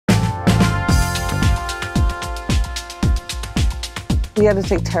We had to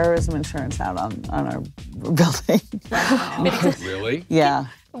take terrorism insurance out on our building. Really? Yeah.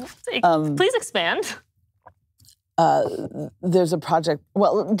 Please expand. There's a project.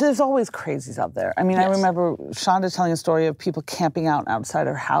 Well, there's always crazies out there. I mean, yes. I remember Shonda telling a story of people camping out outside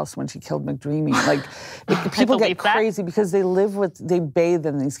her house when she killed McDreamy. Like, people get crazy because they bathe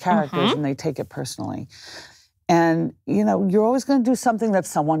in these characters and they take it personally. And, you know, you're always going to do something that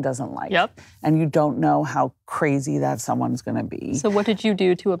someone doesn't like. Yep. And you don't know how crazy that someone's going to be. So what did you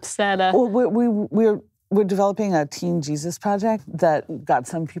do to upset a... Well, we're developing a Teen Jesus project that got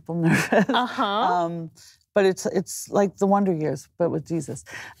some people nervous. But it's like the Wonder Years, but with Jesus.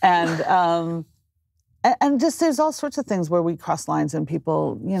 And just there's all sorts of things where we cross lines and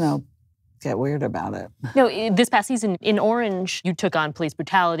people, you know, get weird about it. No, this past season in Orange, you took on police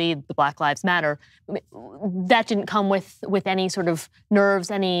brutality, the Black Lives Matter. That didn't come with any sort of nerves,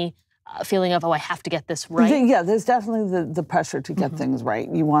 any feeling of, oh, I have to get this right? Yeah, there's definitely the pressure to get things right.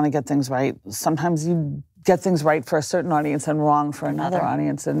 You want to get things right. Sometimes you get things right for a certain audience and wrong for another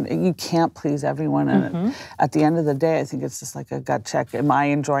audience, and you can't please everyone. And at the end of the day, I think it's just like a gut check. Am I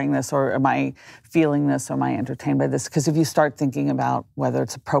enjoying this, or am I feeling this, or am I entertained by this? Because if you start thinking about whether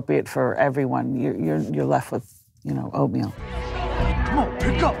it's appropriate for everyone, you're left with, you know, oatmeal. Come on,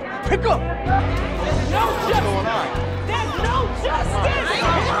 pick up! Pick up! There's no justice! There's no justice!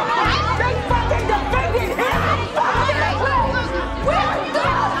 They fucking defended him!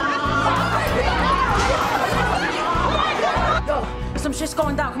 Some shit's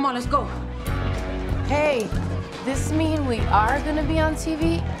going down. Come on, let's go. Hey, this mean we are gonna be on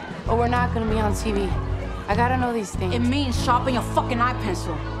TV, or we're not gonna be on TV? I gotta know these things. It means sharpen your fucking eye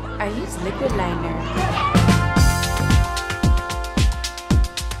pencil. I use liquid liner.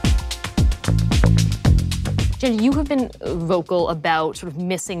 Jenji, you have been vocal about sort of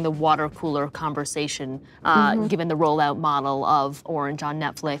missing the water cooler conversation, given the rollout model of Orange on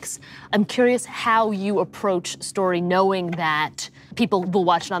Netflix. I'm curious how you approach story knowing that people will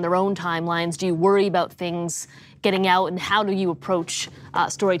watch it on their own timelines. Do you worry about things getting out, and how do you approach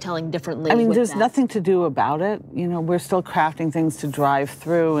storytelling differently? I mean, there's that? nothing to do about it. You know, we're still crafting things to drive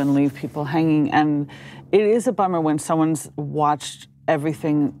through and leave people hanging, and it is a bummer when someone's watched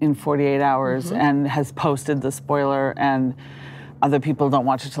everything in 48 hours and has posted the spoiler, and other people don't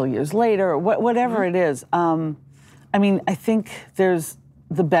watch it till years later, whatever it is. I mean, I think there's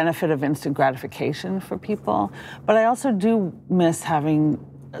the benefit of instant gratification for people, but I also do miss having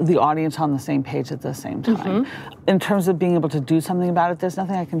the audience on the same page at the same time. In terms of being able to do something about it, there's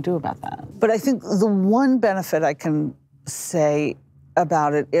nothing I can do about that. But I think the one benefit I can say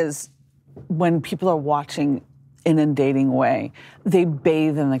about it is when people are watching inundating way, they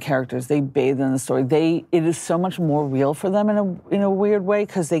bathe in the characters, they bathe in the story. It is so much more real for them in a weird way,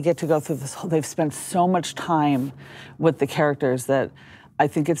 because they get to go through this whole, they've spent so much time with the characters that I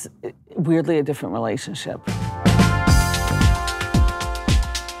think it's weirdly a different relationship.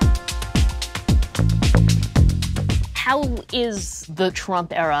 How is the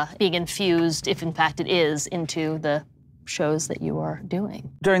Trump era being infused, if in fact it is, into the shows that you are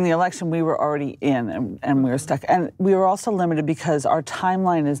doing? During the election, we were already in, and we were stuck. And we were also limited because our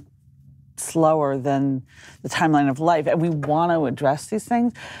timeline is slower than the timeline of life, and we want to address these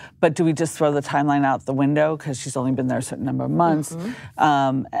things, but do we just throw the timeline out the window because she's only been there a certain number of months,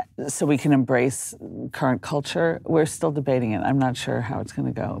 so we can embrace current culture? We're still debating it. I'm not sure how it's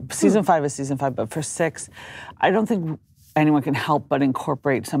going to go. Season 5 is season 5, but for 6, I don't think anyone can help but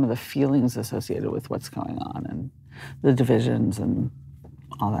incorporate some of the feelings associated with what's going on and the divisions and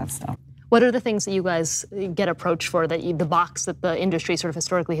all that stuff. What are the things that you guys get approached for, that the box that the industry sort of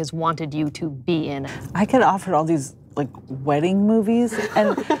historically has wanted you to be in? I get offered all these like wedding movies,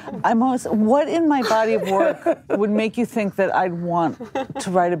 and I'm always, what in my body of work would make you think that I'd want to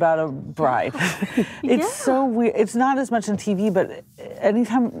write about a bride? It's so weird. It's not as much on TV, but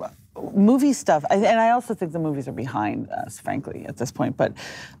anytime movie stuff, and I also think the movies are behind us, frankly, at this point, but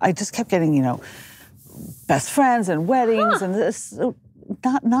I just kept getting, you know, best friends and weddings and this.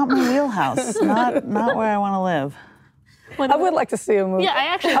 Not my wheelhouse. not where I want to live. I would like to see a movie. Yeah, I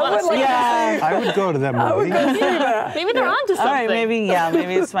actually want to see that. I would go to that movie. I would go see that. Maybe they're onto something. All right, maybe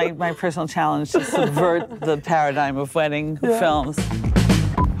it's my personal challenge to subvert the paradigm of wedding films.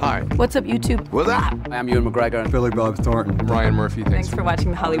 Hi. What's up, YouTube? What's up? I'm Ewan McGregor. Billy Bob Thornton. Ryan Murphy. Thanks for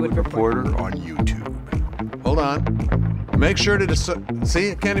watching The Hollywood Reporter. On YouTube. Hold on. Make sure to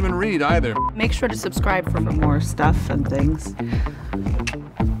see, I can't even read either. Make sure to subscribe For more stuff and things.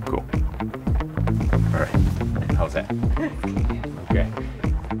 Cool. All right. How's that? Okay.